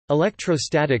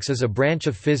Electrostatics is a branch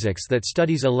of physics that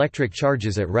studies electric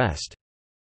charges at rest.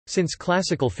 Since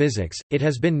classical physics, it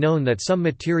has been known that some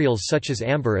materials such as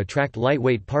amber attract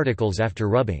lightweight particles after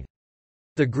rubbing.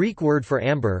 The Greek word for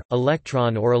amber,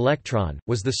 electron or electron,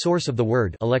 was the source of the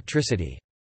word electricity.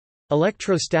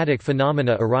 Electrostatic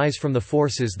phenomena arise from the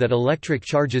forces that electric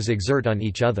charges exert on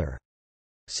each other.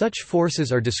 Such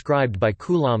forces are described by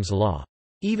Coulomb's law.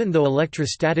 Even though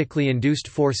electrostatically induced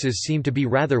forces seem to be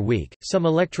rather weak, some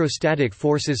electrostatic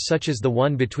forces such as the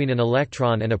one between an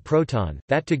electron and a proton,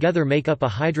 that together make up a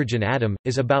hydrogen atom,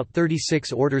 is about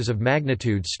 36 orders of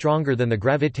magnitude stronger than the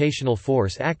gravitational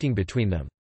force acting between them.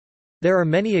 There are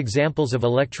many examples of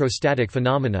electrostatic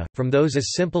phenomena, from those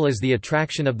as simple as the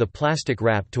attraction of the plastic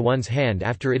wrap to one's hand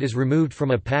after it is removed from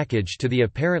a package to the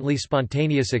apparently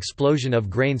spontaneous explosion of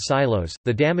grain silos,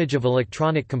 the damage of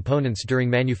electronic components during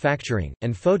manufacturing,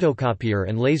 and photocopier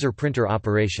and laser printer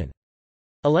operation.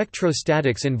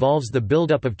 Electrostatics involves the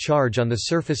buildup of charge on the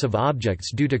surface of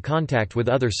objects due to contact with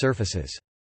other surfaces.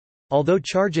 Although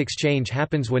charge exchange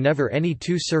happens whenever any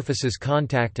two surfaces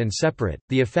contact and separate,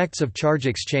 the effects of charge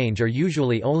exchange are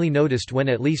usually only noticed when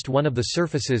at least one of the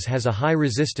surfaces has a high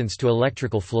resistance to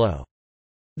electrical flow.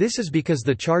 This is because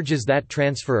the charges that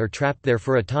transfer are trapped there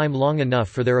for a time long enough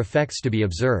for their effects to be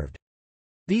observed.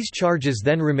 These charges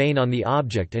then remain on the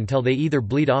object until they either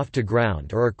bleed off to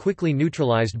ground or are quickly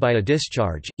neutralized by a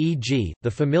discharge, e.g.,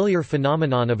 the familiar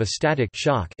phenomenon of a static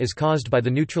shock is caused by the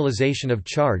neutralization of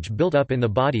charge built up in the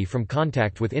body from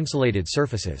contact with insulated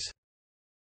surfaces.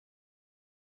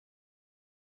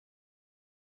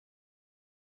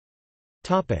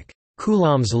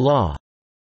 Coulomb's law.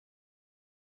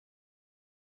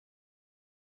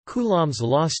 Coulomb's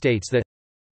law states that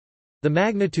the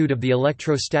magnitude of the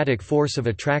electrostatic force of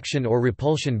attraction or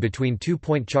repulsion between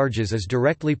two-point charges is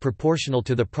directly proportional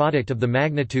to the product of the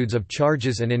magnitudes of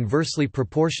charges and inversely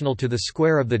proportional to the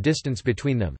square of the distance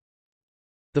between them.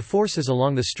 The force is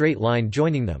along the straight line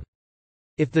joining them.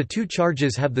 If the two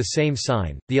charges have the same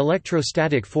sign, the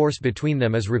electrostatic force between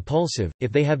them is repulsive.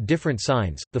 If they have different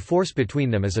signs, the force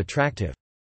between them is attractive.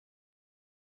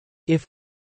 If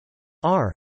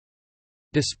r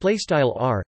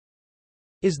r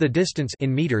is the distance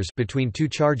in meters between two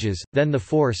charges, then the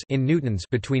force in newtons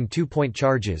between two-point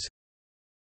charges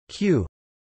q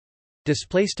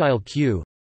q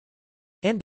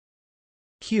and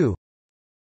q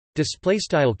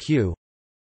q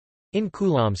in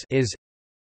coulombs is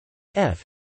F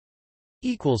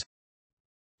equals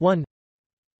 1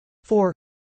 4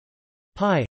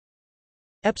 pi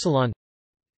epsilon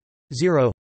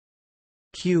 0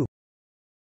 q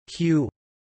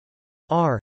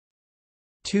r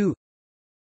 2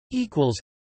 equals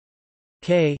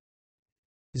k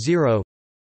 0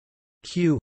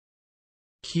 q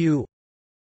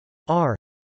r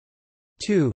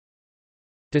 2.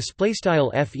 Display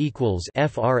style F equals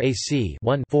frac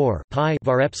 1 4 pi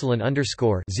var epsilon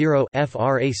underscore 0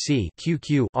 frac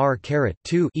q r caret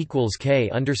 2 equals k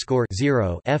underscore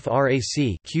 0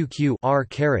 frac q r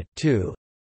caret 2,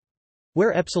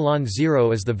 where epsilon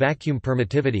 0 is the vacuum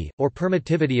permittivity or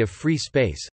permittivity of free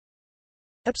space.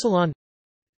 Epsilon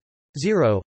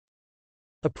 0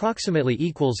 approximately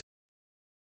equals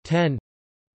 10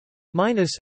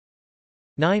 minus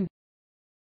 9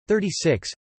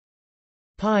 36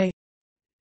 pi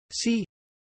c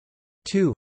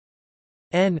 2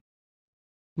 n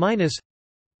minus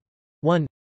 1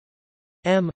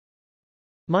 m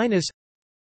minus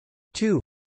 2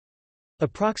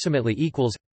 approximately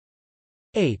equals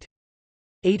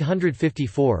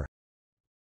 854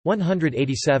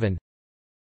 187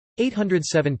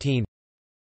 817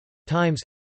 times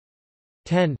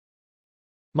 10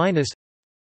 minus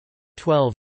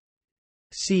 12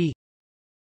 c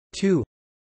 2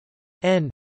 n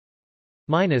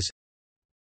minus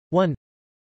 1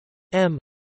 m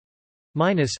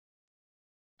minus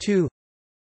 2.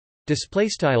 Display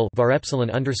style var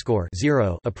epsilon underscore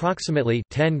 0 approximately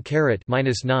 10 caret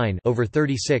minus 9 over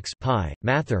 36 pi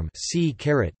mathrm c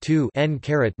caret 2 n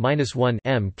caret minus 1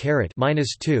 m caret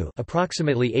minus 2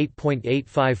 approximately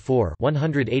 8.854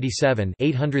 187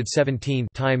 817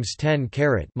 times 10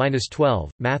 caret minus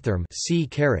 12 mathrm c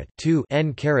caret 2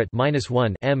 n caret minus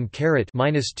 1 m caret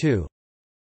minus 2.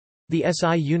 The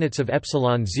SI units of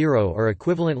epsilon 0 are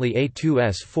equivalently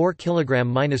A2s 4 kg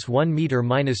minus 1 meter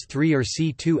minus 3 or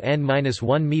C2n minus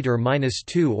 1 meter minus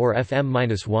 2 or FM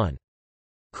minus 1.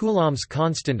 Coulomb's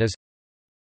constant is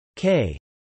K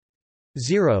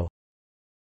 0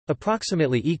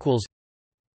 approximately equals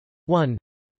 1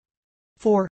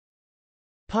 4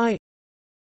 pi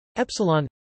epsilon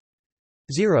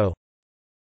 0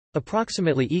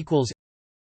 approximately equals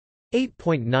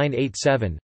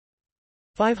 8.987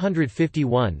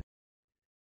 551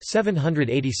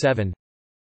 787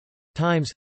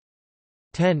 times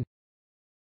 10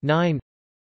 9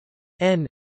 n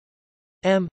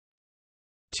m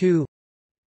 2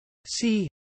 c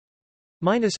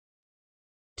minus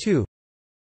 2.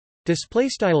 Display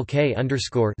style k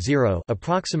underscore 0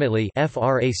 approximately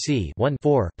frac 1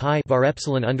 4 pi var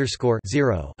epsilon underscore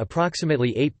 0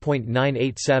 approximately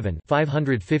 8.987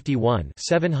 551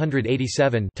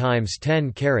 787 times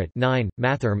 10 caret 9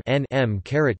 mathrm n m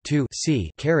caret 2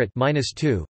 c caret minus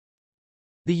 2.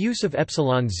 The use of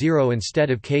epsilon 0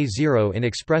 instead of k0 in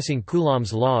expressing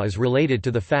Coulomb's law is related to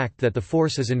the fact that the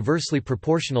force is inversely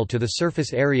proportional to the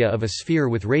surface area of a sphere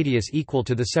with radius equal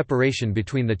to the separation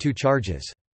between the two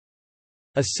charges.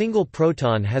 A single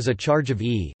proton has a charge of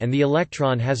e, and the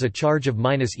electron has a charge of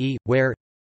 -e, where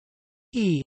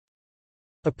e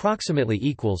approximately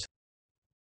equals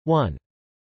 1.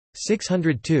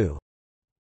 602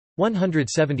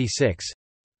 176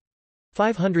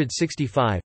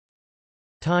 565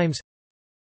 times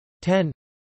 10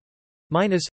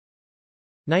 minus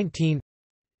 19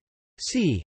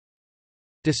 c.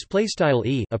 Display style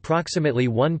e approximately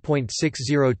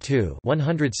 1.602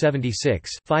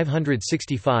 176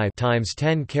 565 times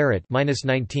 10 caret minus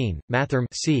 19 mathrm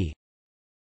c.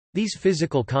 These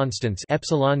physical constants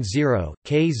epsilon 0,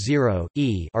 k0,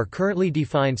 e are currently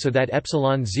defined so that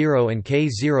epsilon 0 and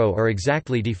k0 are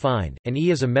exactly defined, and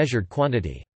e is a measured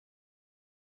quantity.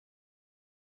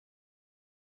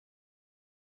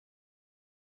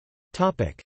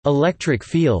 Topic: Electric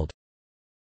field.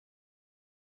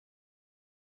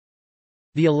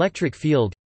 The electric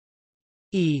field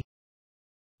E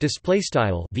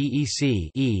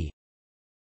 \VEC E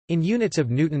in units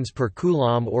of newtons per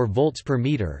coulomb or volts per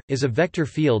meter is a vector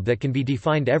field that can be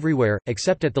defined everywhere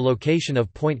except at the location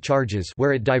of point charges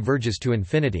where it diverges to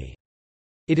infinity.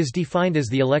 It is defined as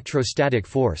the electrostatic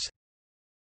force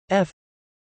F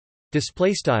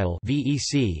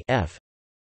 \VEC F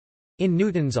in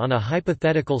newtons on a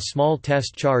hypothetical small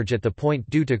test charge at the point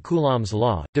due to Coulomb's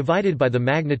law, divided by the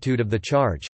magnitude of the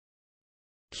charge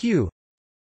Q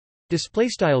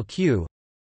Q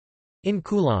in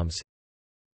coulombs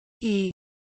E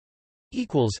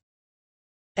equals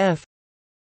F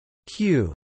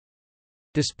Q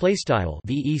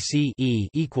VEC E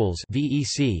equals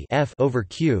VEC F over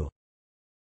Q.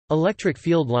 Electric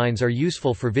field lines are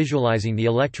useful for visualizing the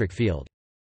electric field.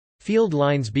 Field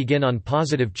lines begin on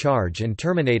positive charge and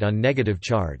terminate on negative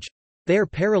charge. They are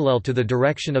parallel to the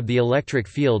direction of the electric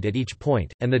field at each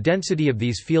point, and the density of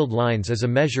these field lines is a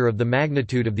measure of the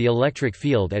magnitude of the electric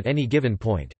field at any given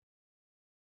point.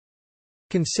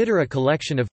 Consider a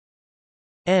collection of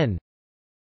n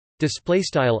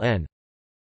n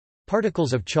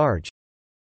particles of charge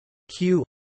q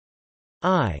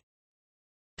I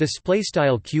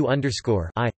q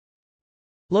I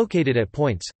located at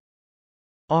points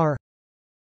r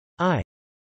I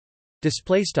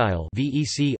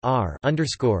VEC r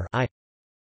I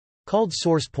called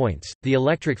source points. The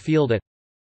electric field at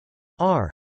r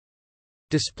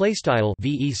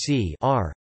VEC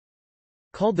r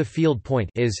called the field point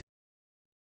is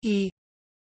E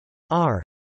r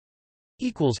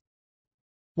equals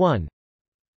 1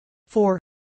 4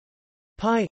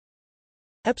 pi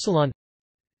epsilon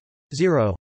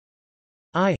 0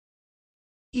 I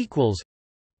equals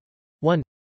 1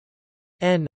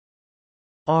 n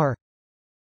r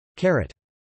caret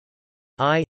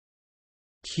I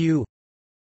q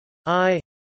I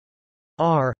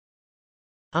r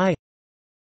I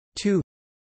 2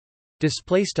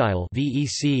 display style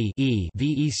VEC E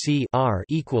VEC r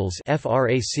equals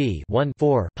frac 1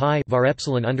 4 pi var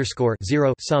epsilon underscore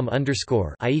 0 sum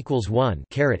underscore I equals 1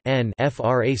 caret n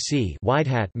frac wide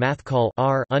hat math call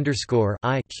r underscore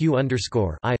I q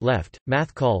underscore I left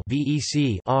math call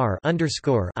VEC r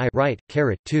underscore I right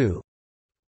caret 2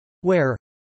 where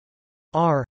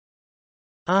r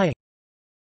I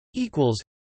equals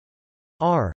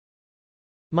r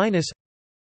minus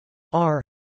r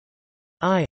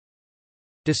I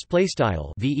display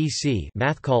style VEC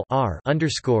math call r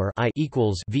underscore I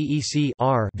equals VEC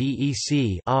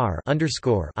r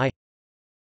underscore I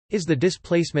is the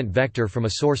displacement vector from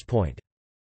a source point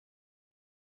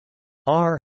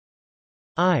r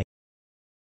I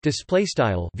display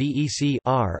style VEC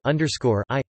r underscore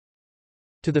I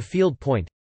to the field point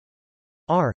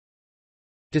r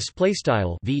display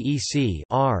style VEC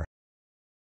r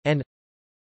and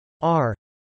r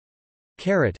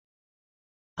caret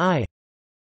I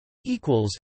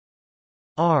equals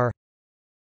r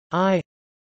I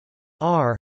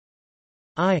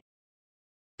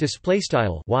Display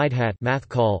style wide hat math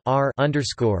call r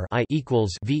underscore I equals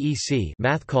VEC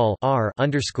math call r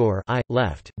underscore I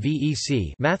left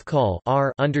VEC math call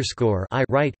r underscore I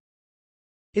right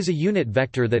is a unit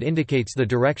vector that indicates the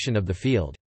direction of the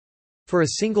field. For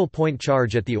a single point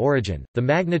charge at the origin, the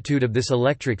magnitude of this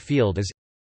electric field is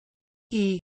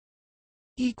E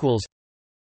equals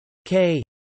K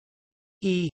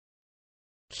E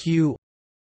Q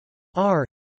R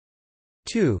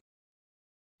 2.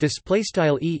 Display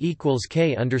style E equals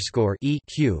K underscore E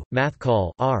Q math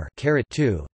call R caret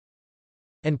 2,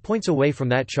 and points away from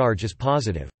that charge is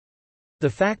positive. The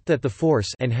fact that the force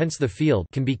and hence the field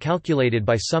can be calculated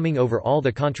by summing over all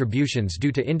the contributions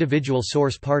due to individual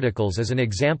source particles is an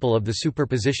example of the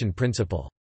superposition principle.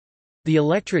 The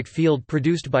electric field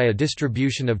produced by a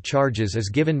distribution of charges is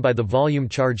given by the volume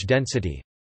charge density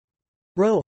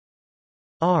ρ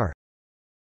r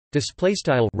display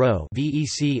style ρ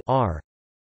VEC r,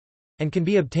 and can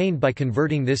be obtained by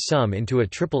converting this sum into a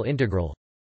triple integral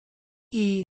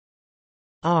E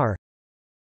r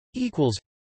equals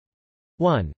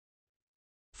 1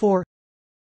 4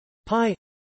 pi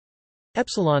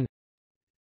epsilon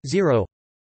 0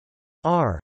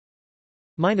 r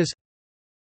minus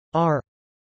r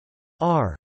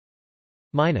r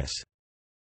minus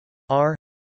r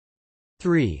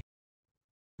 3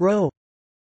 rho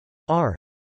r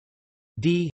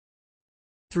d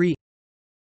 3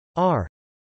 r.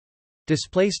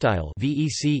 Display style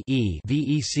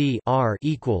VEC R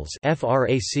equals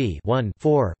frac 1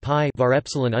 4 pi var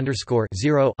epsilon underscore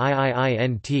 0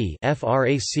 iint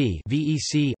frac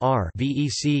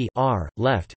VEC R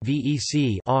left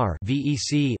VEC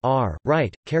R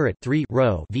right caret 3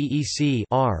 rho VEC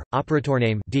R operator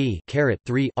name D caret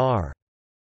 3 R.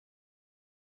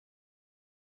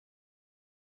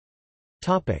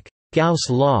 Topic Gauss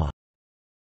law.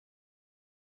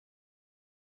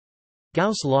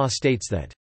 Gauss' law states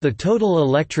that the total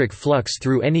electric flux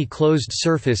through any closed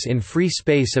surface in free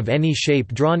space of any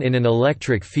shape drawn in an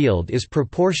electric field is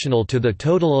proportional to the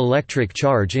total electric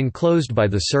charge enclosed by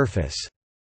the surface.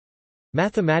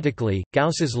 Mathematically,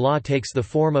 Gauss's law takes the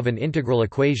form of an integral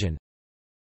equation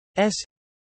S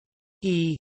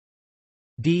E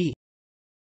d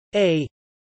A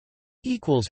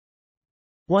equals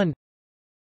 1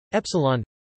 epsilon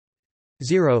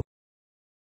 0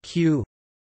 q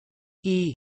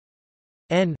E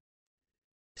n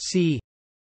C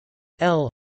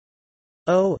L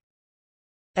O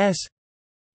S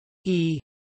E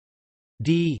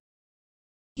d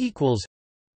equals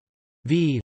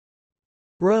V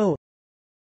rho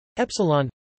epsilon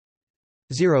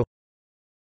 0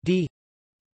 d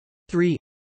 3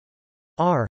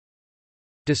 r.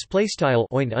 Display style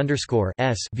oint underscore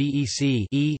s VEC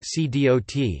E C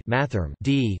dot mathrm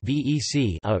D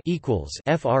VEC a equals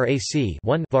frac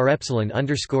 1 var epsilon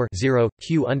underscore 0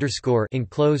 q underscore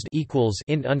enclosed equals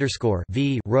int underscore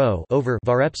V rho over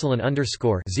var epsilon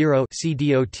underscore 0 C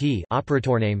dot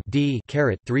operator name D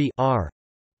caret 3 r,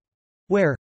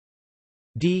 where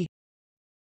D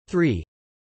 3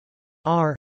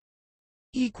 r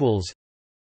equals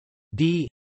D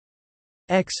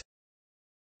x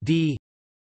D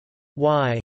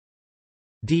y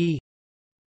d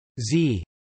z.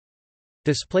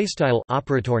 Display style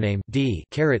operator name D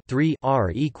caret 3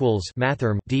 r equals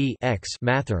mathrm D x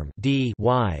mathrm D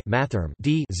y mathrm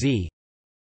D z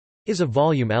is a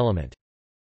volume element.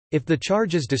 If the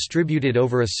charge is distributed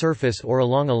over a surface or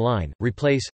along a line,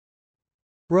 replace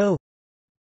rho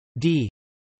D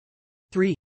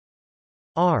 3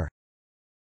 r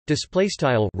display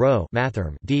style rho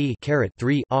mathrm D caret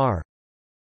 3 r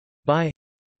by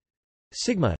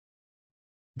sigma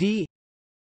d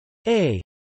a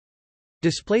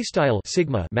display style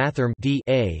sigma mathrm d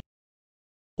a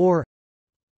or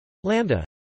lambda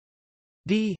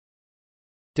d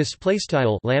display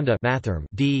style lambda mathrm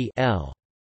d l.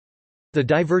 The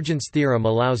divergence theorem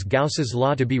allows Gauss's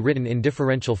law to be written in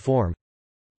differential form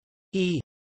E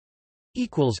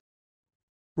equals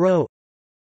rho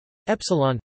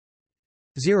epsilon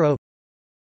 0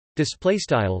 display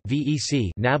style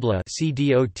VEC nabla C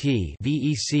dot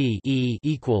VEC E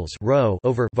equals rho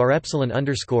over var epsilon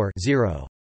underscore 0,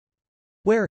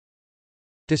 where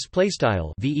display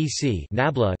style VEC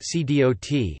nabla C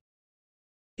dot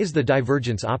is the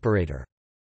divergence operator.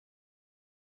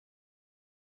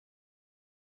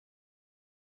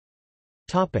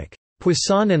 Topic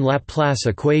Poisson and Laplace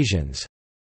equations.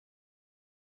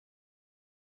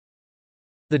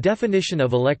 The definition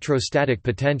of electrostatic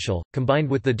potential, combined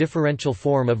with the differential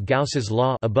form of Gauss's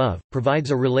law above, provides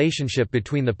a relationship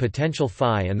between the potential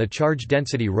phi and the charge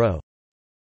density ρ.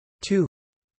 2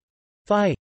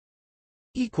 phi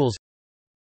equals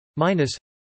minus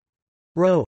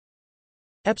rho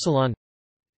epsilon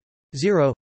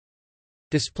 0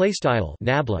 display style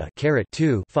nabla caret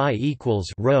 2 phi equals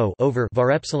rho over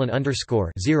var epsilon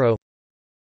underscore 0.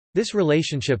 This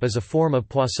relationship is a form of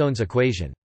Poisson's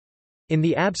equation. In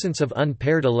the absence of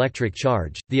unpaired electric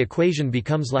charge, the equation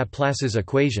becomes Laplace's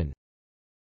equation.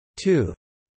 2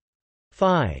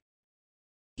 phi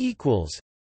equals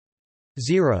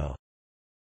 0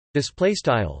 display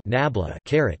style nabla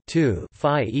caret 2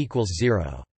 phi equals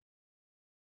 0.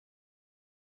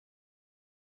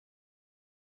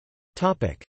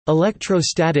 Topic: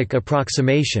 Electrostatic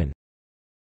approximation.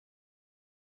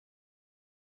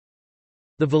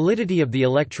 The validity of the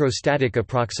electrostatic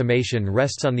approximation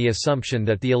rests on the assumption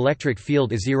that the electric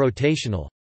field is irrotational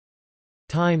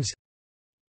times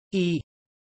E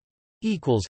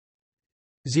equals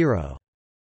 0.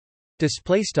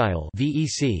 Display style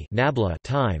VEC nabla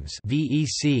times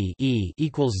VEC E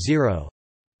equals 0.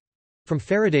 From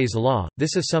Faraday's law,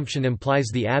 this assumption implies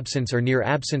the absence or near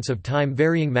absence of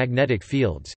time-varying magnetic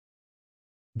fields.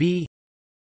 B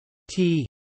T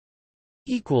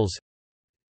equals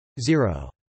 0.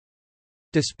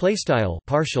 Display style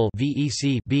partial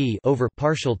VEC B over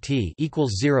partial T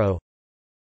equals 0.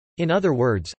 In other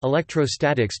words,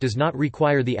 electrostatics does not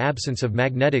require the absence of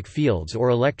magnetic fields or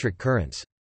electric currents.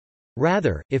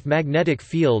 Rather, if magnetic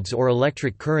fields or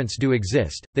electric currents do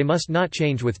exist, they must not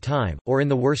change with time, or in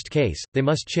the worst case, they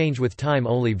must change with time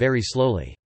only very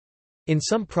slowly. In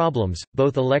some problems,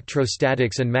 both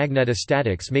electrostatics and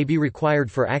magnetostatics may be required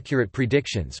for accurate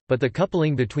predictions, but the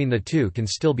coupling between the two can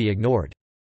still be ignored.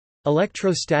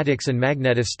 Electrostatics and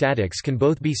magnetostatics can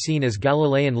both be seen as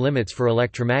Galilean limits for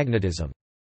electromagnetism.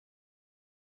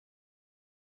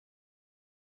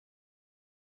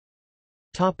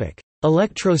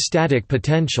 Electrostatic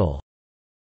potential.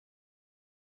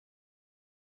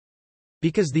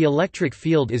 Because the electric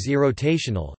field is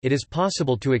irrotational, it is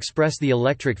possible to express the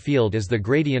electric field as the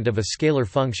gradient of a scalar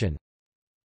function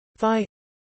phi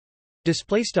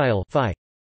phi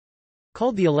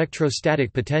called the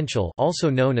electrostatic potential,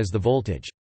 also known as the voltage.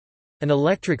 An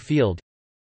electric field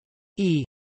E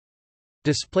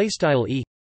E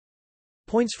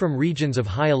points from regions of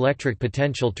high electric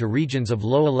potential to regions of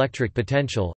low electric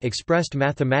potential, expressed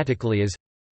mathematically as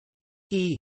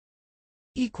E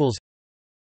equals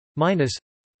minus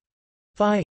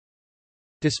phi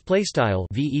display style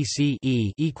VEC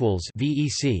E equals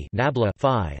VEC nabla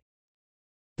phi.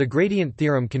 The gradient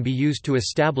theorem can be used to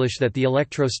establish that the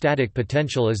electrostatic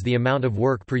potential is the amount of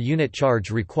work per unit charge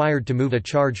required to move a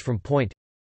charge from point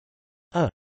A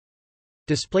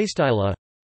display style A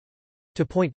to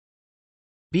point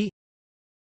B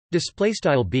display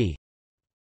style B,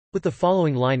 with the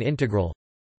following line integral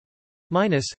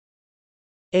minus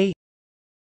A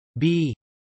B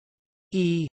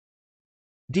E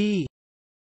D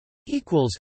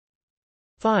equals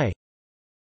phi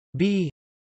B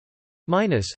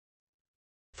minus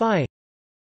phi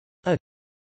A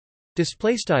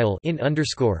display style in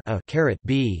underscore A caret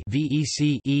B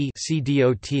VEC E C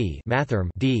dot mathrm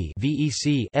D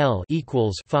VEC L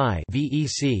equals phi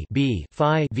VEC B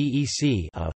phi VEC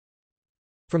A.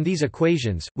 From these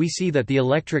equations, we see that the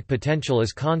electric potential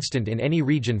is constant in any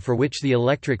region for which the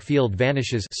electric field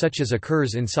vanishes, such as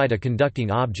occurs inside a conducting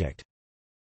object.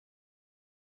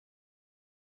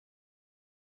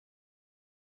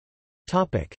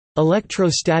 Topic: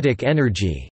 Electrostatic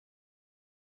energy.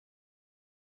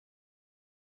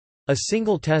 A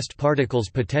single test particle's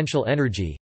potential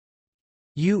energy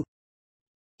U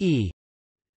E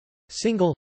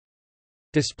single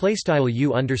display style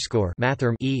U underscore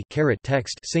mathrm E caret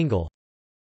text single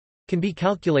can be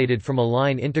calculated from a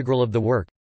line integral of the work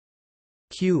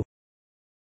Q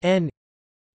N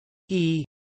E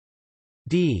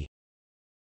D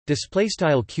display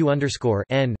style Q underscore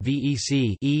N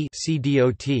VEC E C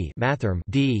dot mathrm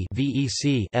D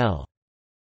VEC L.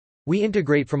 We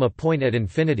integrate from a point at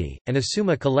infinity and assume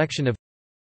a collection of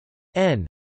n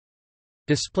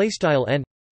display style n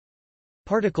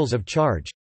particles of charge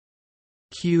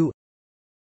Q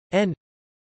n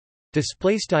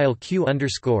display style Q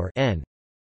underscore n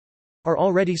are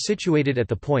already situated at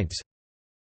the points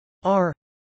R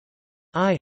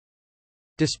I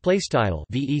display style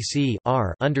VEC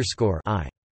R underscore I.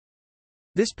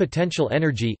 This potential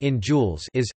energy in joules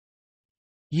is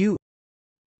U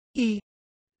E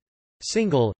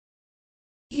single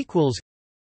equals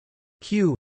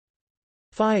Q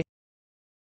phi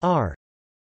R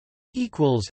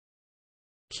equals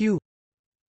Q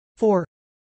 4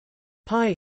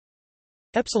 pi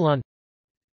epsilon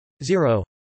 0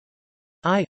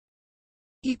 I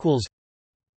equals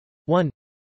 1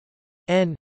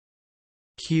 n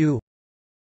Q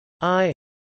I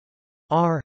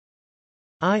r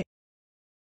I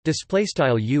display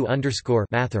style u underscore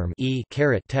mathrm e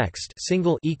caret text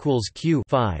single equals q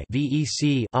phi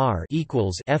vec r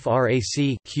equals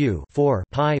frac q 4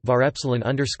 pi var epsilon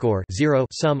underscore 0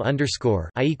 sum underscore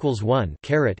I equals 1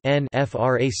 caret n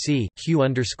frac q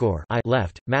underscore I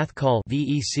left math call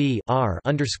vec r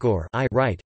underscore I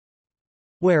right,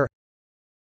 where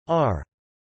r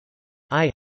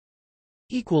I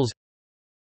equals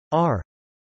r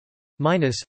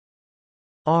minus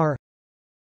r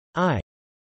I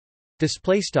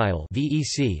display style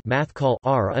vec math call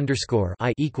r underscore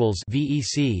I equals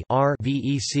vec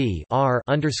r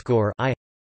underscore I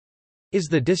is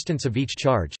the distance of each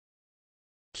charge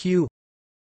q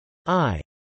I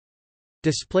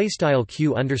display style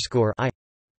q underscore I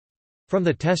from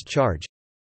the test charge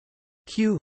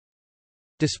q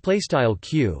display style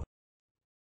q,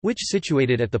 which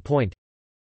situated at the point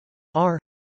r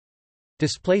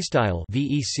display style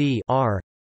vec r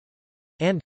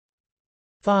and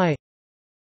phi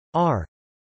r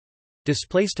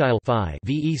display style phi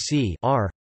vec r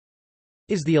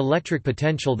is the electric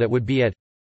potential that would be at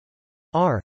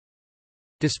r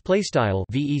display style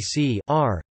vec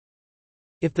r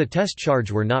if the test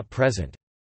charge were not present.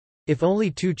 If only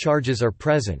two charges are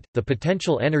present, the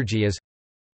potential energy is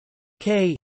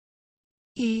k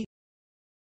e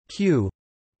q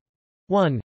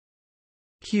 1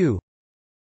 q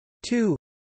 2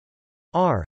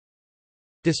 r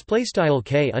display style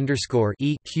k underscore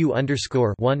e q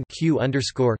underscore 1 q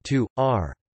underscore 2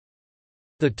 r.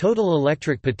 The total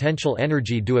electric potential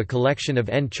energy due a collection of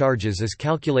n charges is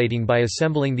calculating by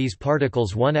assembling these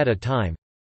particles one at a time.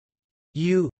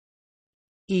 U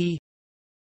e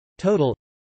total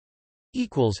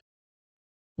equals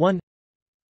 1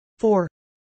 4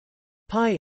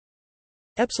 pi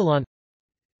epsilon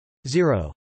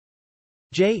 0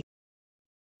 j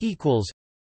equals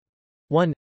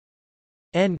 1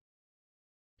 n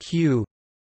q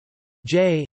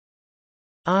j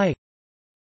I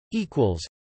equals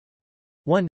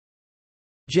 1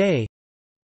 j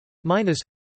minus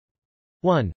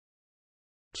 1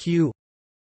 q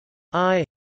I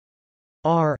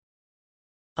r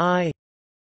I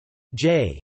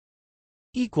j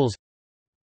equals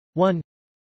 1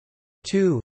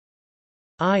 2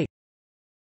 I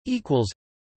equals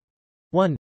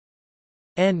 1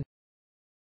 n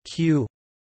q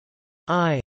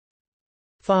I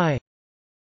phi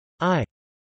I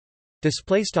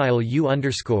display style u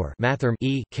underscore mathrm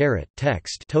e caret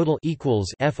text total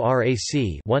equals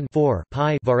frac 1 4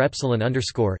 pi var epsilon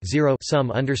underscore 0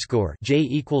 sum underscore j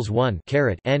equals 1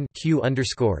 caret n q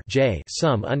underscore j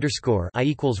sum underscore I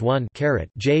equals 1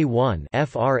 caret j 1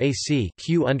 frac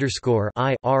q underscore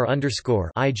I r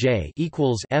underscore I j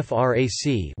equals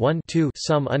frac 1 2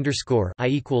 sum underscore I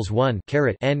equals 1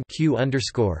 caret n q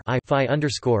underscore I phi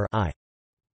underscore I,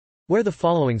 where the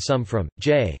following sum from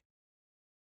j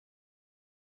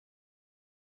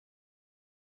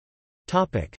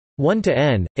 1 to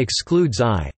n excludes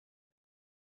I.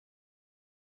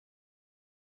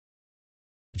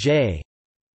 J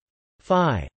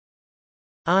phi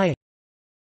I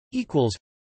equals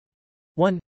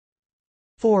 1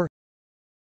 4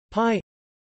 pi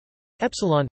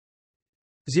epsilon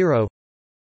 0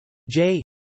 j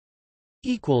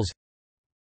equals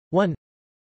 1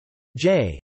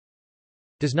 j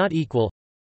does not equal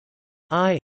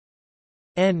I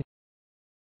n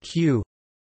q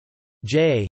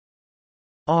j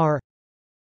r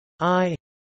I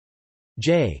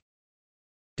j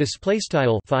display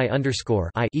style phi underscore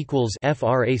I equals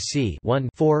frac 1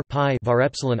 4 pi var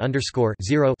epsilon underscore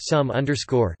 0 sum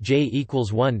underscore j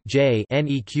equals 1 j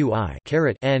neqi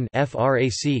caret n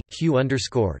frac q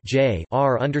underscore j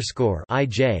r underscore I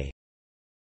j.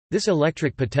 This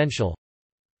electric potential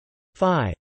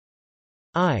phi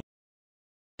I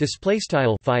display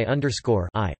style phi underscore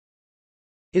I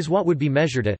is what would be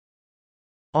measured at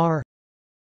r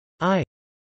I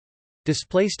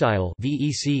display style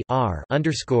vec r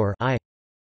underscore I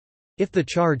if the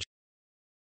charge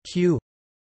q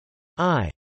I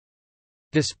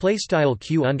display style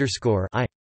q underscore I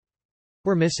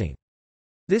were missing.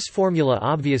 This formula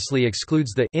obviously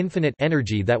excludes the infinite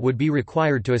energy that would be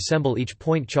required to assemble each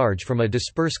point charge from a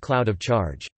disperse cloud of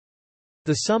charge.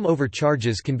 The sum over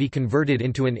charges can be converted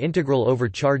into an integral over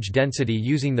charge density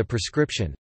using the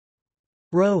prescription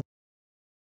rho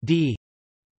d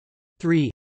 3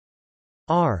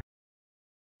 r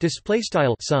display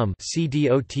style sum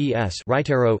cdots right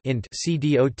arrow int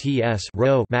cdots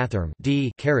rho mathrm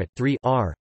d caret 3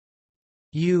 r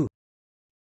u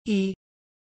e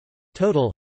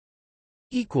total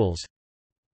equals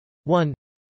 1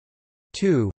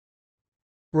 2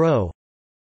 rho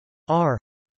r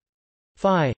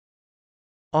phi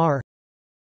r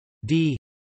d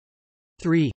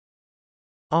 3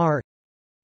 r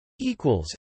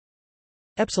equals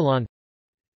epsilon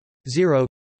 0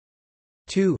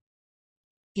 2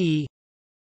 e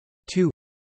 2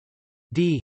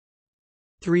 d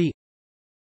 3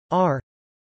 r.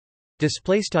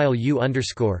 Display style u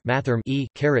underscore mathrm e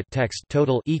caret text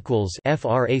total equals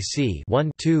frac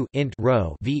 1 2 int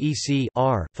row vec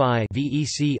r phi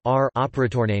vec r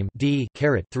operator name d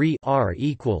caret 3 r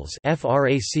equals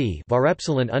frac var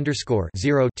epsilon underscore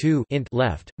 0 2 int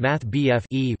left math bf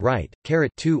e right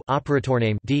caret 2 operator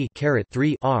name d caret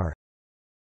 3 r.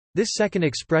 This second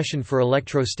expression for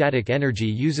electrostatic energy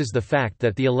uses the fact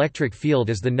that the electric field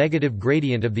is the negative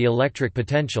gradient of the electric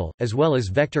potential, as well as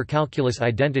vector calculus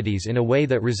identities in a way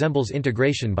that resembles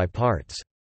integration by parts.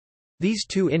 These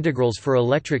two integrals for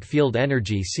electric field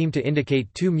energy seem to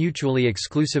indicate two mutually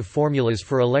exclusive formulas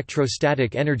for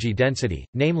electrostatic energy density,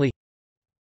 namely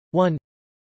 1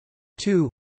 2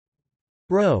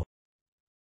 rho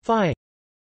phi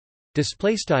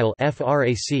display style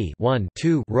frac 1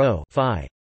 2 rho phi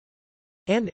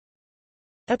and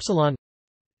epsilon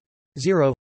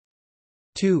 0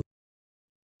 2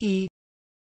 e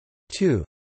 2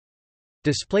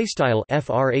 display style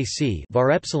frac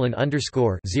var epsilon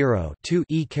underscore 0 2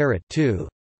 e caret 2.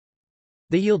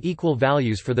 They yield equal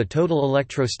values for the total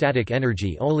electrostatic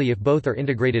energy only if both are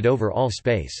integrated over all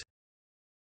space.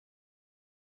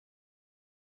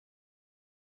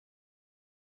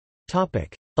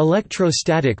 Topic: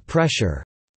 Electrostatic pressure.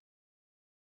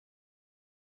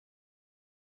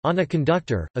 On a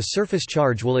conductor, a surface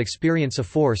charge will experience a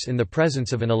force in the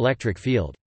presence of an electric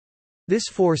field. This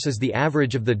force is the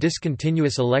average of the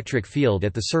discontinuous electric field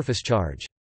at the surface charge.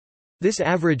 This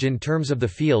average in terms of the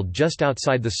field just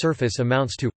outside the surface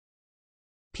amounts to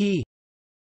P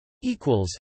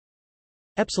equals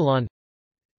epsilon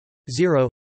 0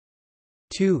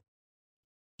 2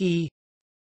 e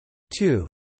 2.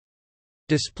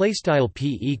 Display style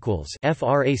P equals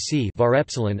frac var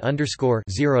epsilon underscore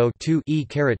 0 2 e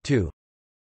caret 2.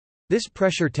 This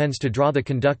pressure tends to draw the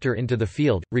conductor into the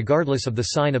field, regardless of the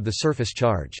sign of the surface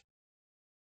charge.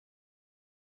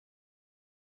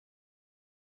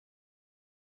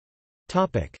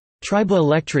 Topic: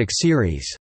 Triboelectric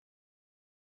series.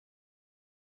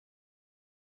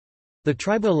 The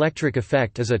triboelectric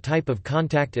effect is a type of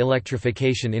contact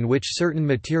electrification in which certain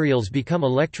materials become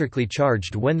electrically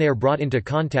charged when they are brought into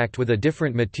contact with a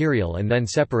different material and then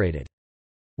separated.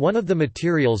 One of the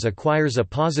materials acquires a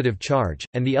positive charge,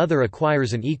 and the other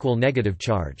acquires an equal negative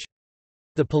charge.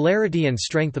 The polarity and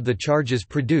strength of the charges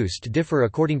produced differ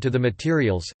according to the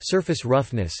materials, surface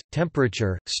roughness,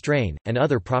 temperature, strain, and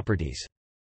other properties.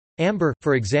 Amber,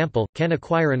 for example, can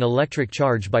acquire an electric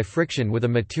charge by friction with a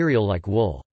material like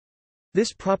wool.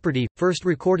 This property, first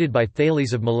recorded by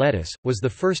Thales of Miletus, was the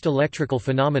first electrical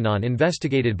phenomenon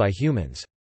investigated by humans.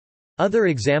 Other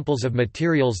examples of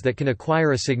materials that can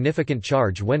acquire a significant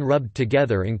charge when rubbed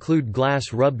together include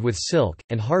glass rubbed with silk,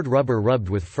 and hard rubber rubbed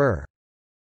with fur.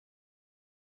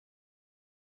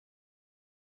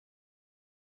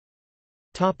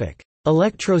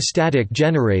 Electrostatic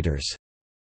generators.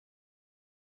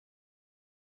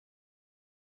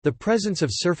 The presence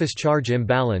of surface charge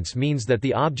imbalance means that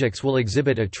the objects will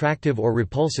exhibit attractive or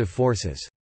repulsive forces.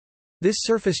 This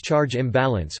surface charge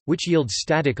imbalance, which yields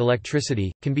static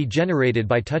electricity, can be generated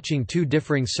by touching two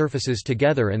differing surfaces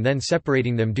together and then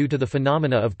separating them due to the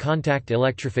phenomena of contact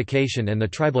electrification and the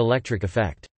triboelectric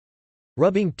effect.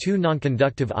 Rubbing two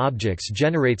nonconductive objects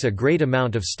generates a great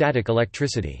amount of static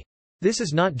electricity. This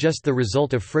is not just the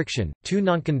result of friction. Two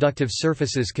nonconductive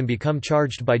surfaces can become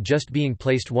charged by just being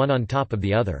placed one on top of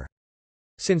the other.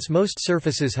 Since most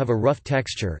surfaces have a rough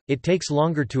texture, it takes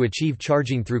longer to achieve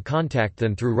charging through contact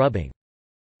than through rubbing.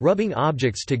 Rubbing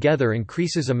objects together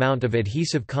increases amount of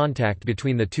adhesive contact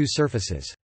between the two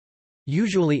surfaces.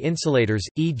 Usually insulators,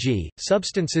 e.g.,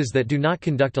 substances that do not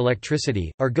conduct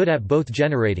electricity, are good at both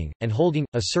generating, and holding,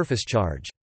 a surface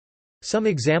charge. Some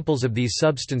examples of these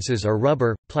substances are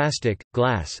rubber, plastic,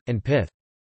 glass, and pith.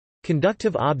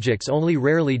 Conductive objects only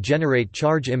rarely generate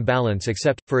charge imbalance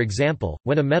except, for example,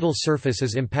 when a metal surface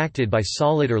is impacted by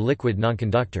solid or liquid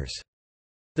nonconductors.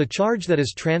 The charge that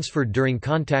is transferred during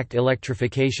contact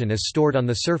electrification is stored on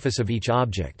the surface of each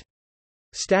object.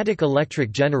 Static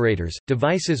electric generators,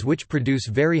 devices which produce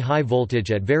very high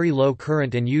voltage at very low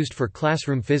current and used for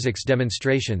classroom physics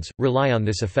demonstrations, rely on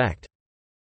this effect.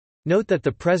 Note that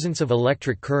the presence of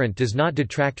electric current does not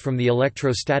detract from the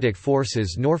electrostatic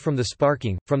forces nor from the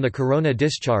sparking, from the corona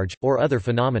discharge, or other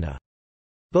phenomena.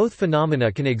 Both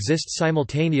phenomena can exist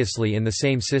simultaneously in the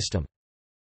same system.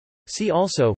 See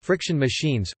also, friction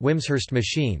machines, Wimshurst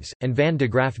machines, and Van de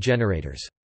Graaff generators.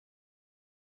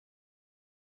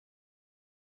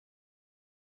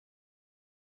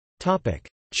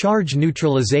 Charge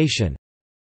neutralization.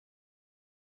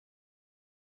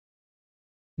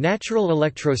 Natural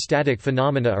electrostatic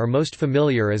phenomena are most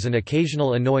familiar as an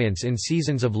occasional annoyance in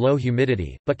seasons of low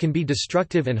humidity, but can be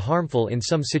destructive and harmful in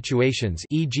some situations,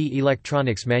 e.g.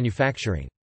 electronics manufacturing.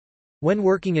 When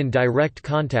working in direct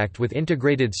contact with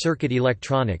integrated circuit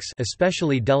electronics,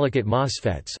 especially delicate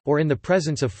MOSFETs, or in the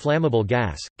presence of flammable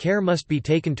gas, care must be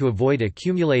taken to avoid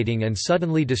accumulating and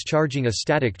suddenly discharging a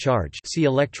static charge. See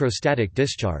electrostatic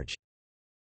discharge.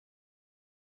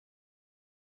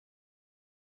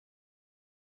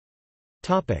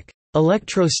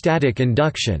 Electrostatic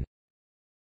induction.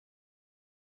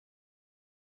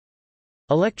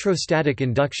 Electrostatic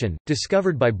induction,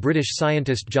 discovered by British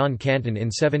scientist John Canton in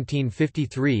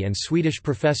 1753 and Swedish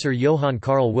professor Johann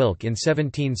Carl Wilcke in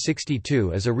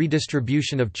 1762, is a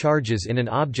redistribution of charges in an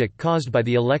object caused by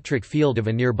the electric field of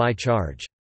a nearby charge.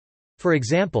 For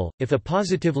example, if a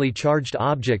positively charged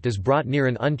object is brought near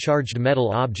an uncharged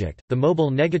metal object, the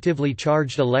mobile negatively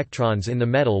charged electrons in the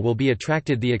metal will be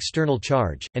attracted the external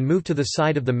charge, and move to the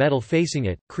side of the metal facing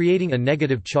it, creating a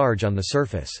negative charge on the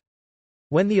surface.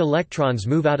 When the electrons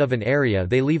move out of an area,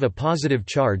 they leave a positive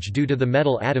charge due to the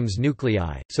metal atom's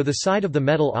nuclei, so the side of the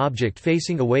metal object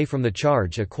facing away from the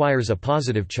charge acquires a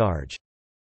positive charge.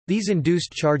 These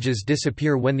induced charges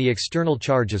disappear when the external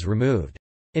charge is removed.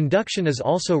 Induction is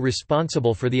also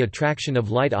responsible for the attraction of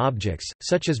light objects,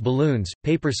 such as balloons,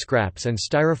 paper scraps and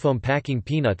styrofoam packing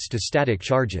peanuts to static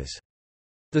charges.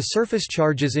 The surface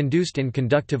charges induced in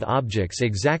conductive objects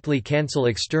exactly cancel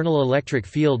external electric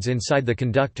fields inside the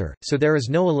conductor, so there is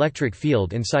no electric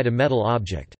field inside a metal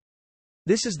object.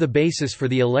 This is the basis for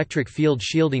the electric field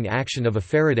shielding action of a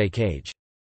Faraday cage.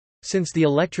 Since the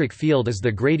electric field is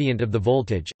the gradient of the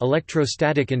voltage,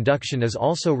 electrostatic induction is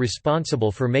also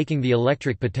responsible for making the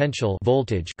electric potential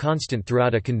voltage constant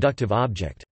throughout a conductive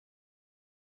object.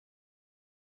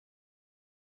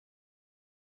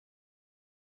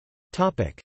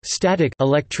 Static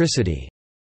electricity.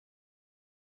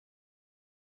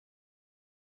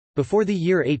 Before the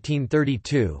year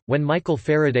 1832, when Michael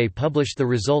Faraday published the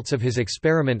results of his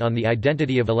experiment on the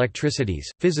identity of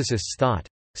electricities, physicists thought,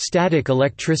 "static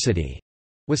electricity"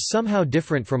 was somehow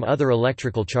different from other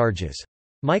electrical charges.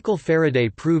 Michael Faraday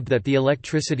proved that the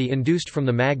electricity induced from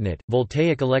the magnet,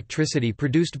 voltaic electricity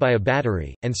produced by a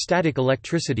battery, and static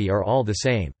electricity are all the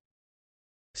same.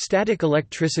 Static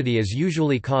electricity is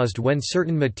usually caused when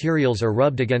certain materials are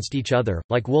rubbed against each other,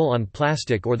 like wool on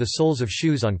plastic or the soles of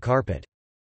shoes on carpet.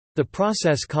 The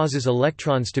process causes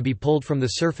electrons to be pulled from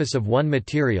the surface of one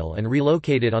material and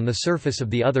relocated on the surface of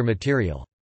the other material.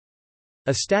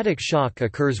 A static shock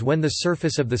occurs when the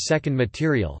surface of the second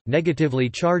material, negatively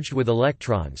charged with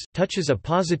electrons, touches a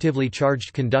positively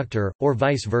charged conductor, or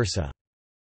vice versa.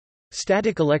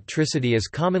 Static electricity is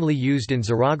commonly used in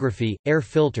xerography, air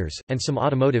filters, and some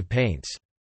automotive paints.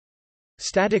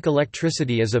 Static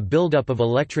electricity is a buildup of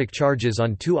electric charges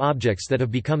on two objects that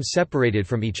have become separated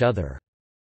from each other.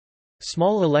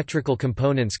 Small electrical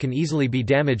components can easily be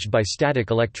damaged by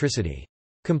static electricity.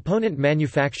 Component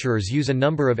manufacturers use a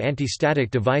number of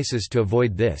anti-static devices to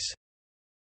avoid this.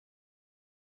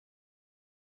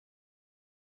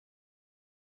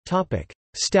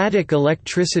 Static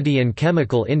electricity and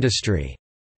chemical industry.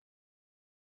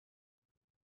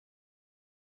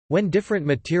 When different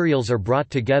materials are brought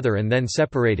together and then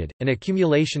separated, an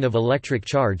accumulation of electric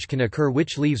charge can occur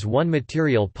which leaves one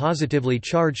material positively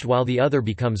charged while the other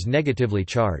becomes negatively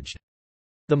charged.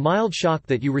 The mild shock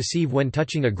that you receive when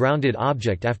touching a grounded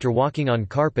object after walking on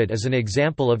carpet is an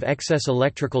example of excess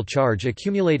electrical charge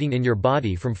accumulating in your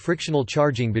body from frictional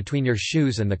charging between your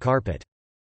shoes and the carpet.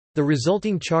 The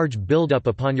resulting charge buildup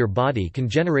upon your body can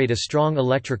generate a strong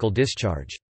electrical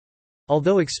discharge.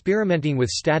 Although experimenting with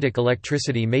static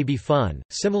electricity may be fun,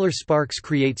 similar sparks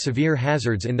create severe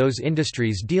hazards in those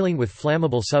industries dealing with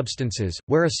flammable substances,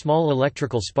 where a small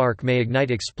electrical spark may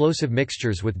ignite explosive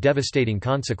mixtures with devastating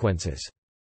consequences.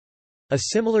 A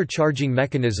similar charging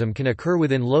mechanism can occur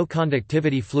within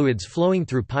low-conductivity fluids flowing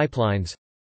through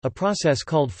pipelines—a process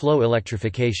called flow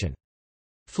electrification.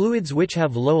 Fluids which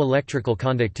have low electrical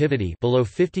conductivity below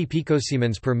 50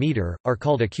 picosiemens per meter are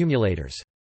called accumulators.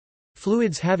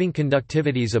 Fluids having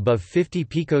conductivities above 50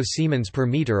 picosiemens per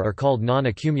meter are called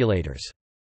non-accumulators.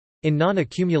 In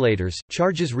non-accumulators,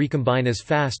 charges recombine as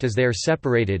fast as they are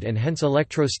separated and hence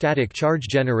electrostatic charge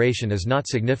generation is not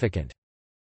significant.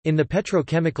 In the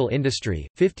petrochemical industry,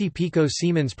 50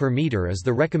 picosiemens per meter is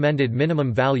the recommended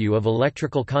minimum value of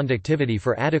electrical conductivity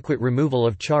for adequate removal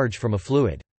of charge from a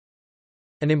fluid.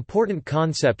 An important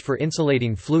concept for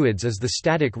insulating fluids is the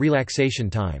static relaxation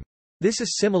time. This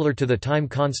is similar to the time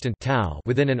constant tau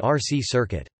within an RC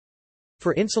circuit.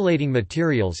 For insulating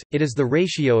materials, it is the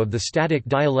ratio of the static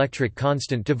dielectric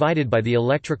constant divided by the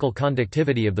electrical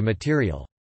conductivity of the material.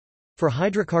 For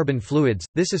hydrocarbon fluids,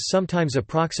 this is sometimes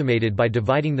approximated by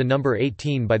dividing the number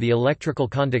 18 by the electrical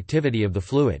conductivity of the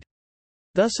fluid.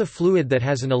 Thus a fluid that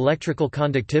has an electrical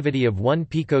conductivity of 1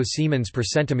 picosiemens per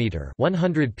centimeter,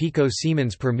 100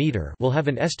 picosiemens per meter will have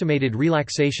an estimated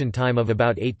relaxation time of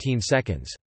about 18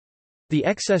 seconds. The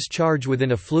excess charge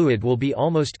within a fluid will be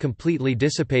almost completely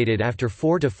dissipated after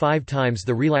 4 to 5 times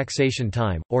the relaxation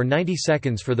time, or 90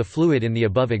 seconds for the fluid in the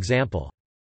above example.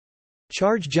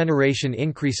 Charge generation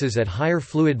increases at higher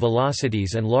fluid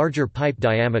velocities and larger pipe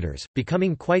diameters,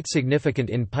 becoming quite significant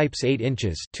in pipes 8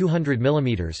 inches (200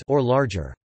 mm) or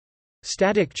larger.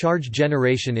 Static charge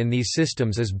generation in these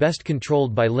systems is best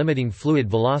controlled by limiting fluid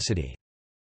velocity.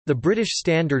 The British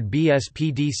standard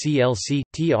BS-PDCLC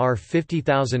TR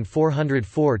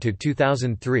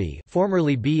 50404-2003,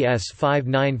 formerly BS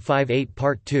 5958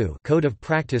 Part 2, Code of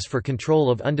Practice for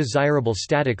Control of Undesirable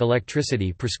Static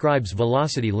Electricity prescribes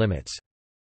velocity limits.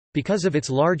 Because of its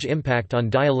large impact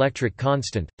on dielectric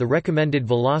constant, the recommended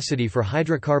velocity for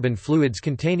hydrocarbon fluids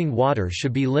containing water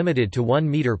should be limited to 1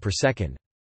 meter per second.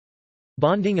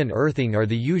 Bonding and earthing are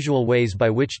the usual ways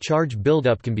by which charge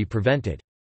buildup can be prevented.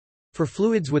 For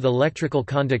fluids with electrical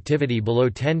conductivity below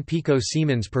 10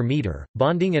 picosiemens per meter,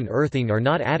 bonding and earthing are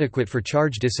not adequate for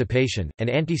charge dissipation, and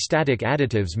anti-static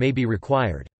additives may be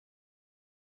required.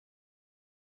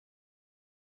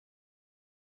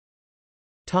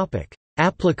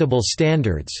 Applicable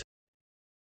standards.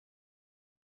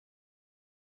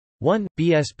 1.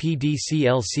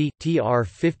 BS-PDCLC TR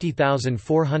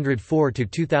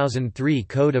 50404-2003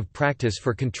 Code of Practice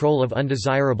for Control of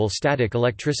Undesirable Static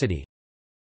Electricity.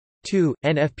 2.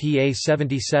 NFPA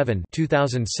 77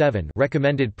 2007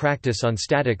 Recommended Practice on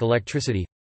Static Electricity.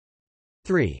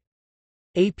 3.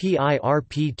 API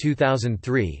RP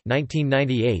 2003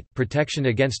 1998 Protection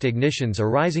against ignitions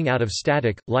arising out of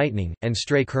static, lightning, and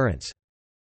stray currents.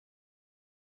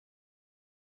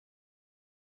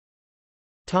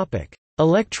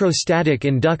 Electrostatic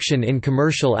induction in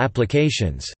commercial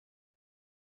applications.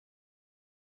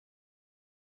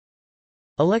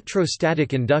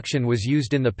 Electrostatic induction was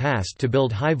used in the past to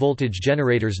build high-voltage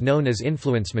generators known as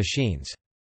influence machines.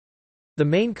 The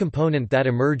main component that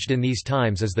emerged in these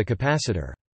times is the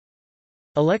capacitor.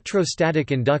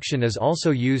 Electrostatic induction is also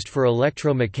used for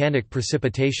electromechanic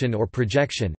precipitation or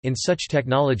projection. In such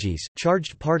technologies,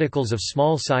 charged particles of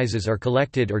small sizes are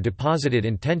collected or deposited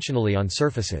intentionally on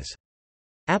surfaces.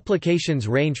 Applications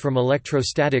range from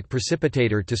electrostatic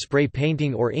precipitator to spray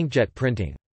painting or inkjet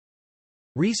printing.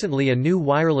 Recently, a new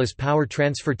wireless power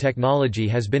transfer technology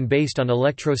has been based on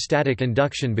electrostatic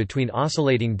induction between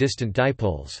oscillating distant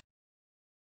dipoles.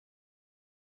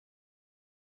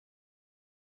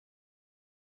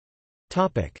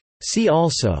 See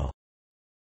also: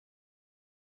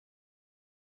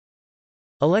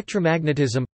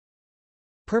 Electromagnetism,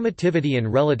 Permittivity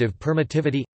and relative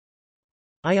permittivity,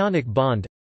 Ionic bond,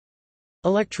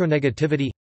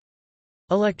 Electronegativity,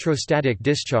 Electrostatic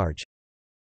discharge,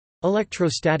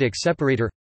 Electrostatic separator,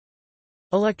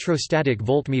 Electrostatic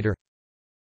voltmeter,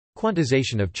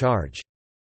 Quantization of charge.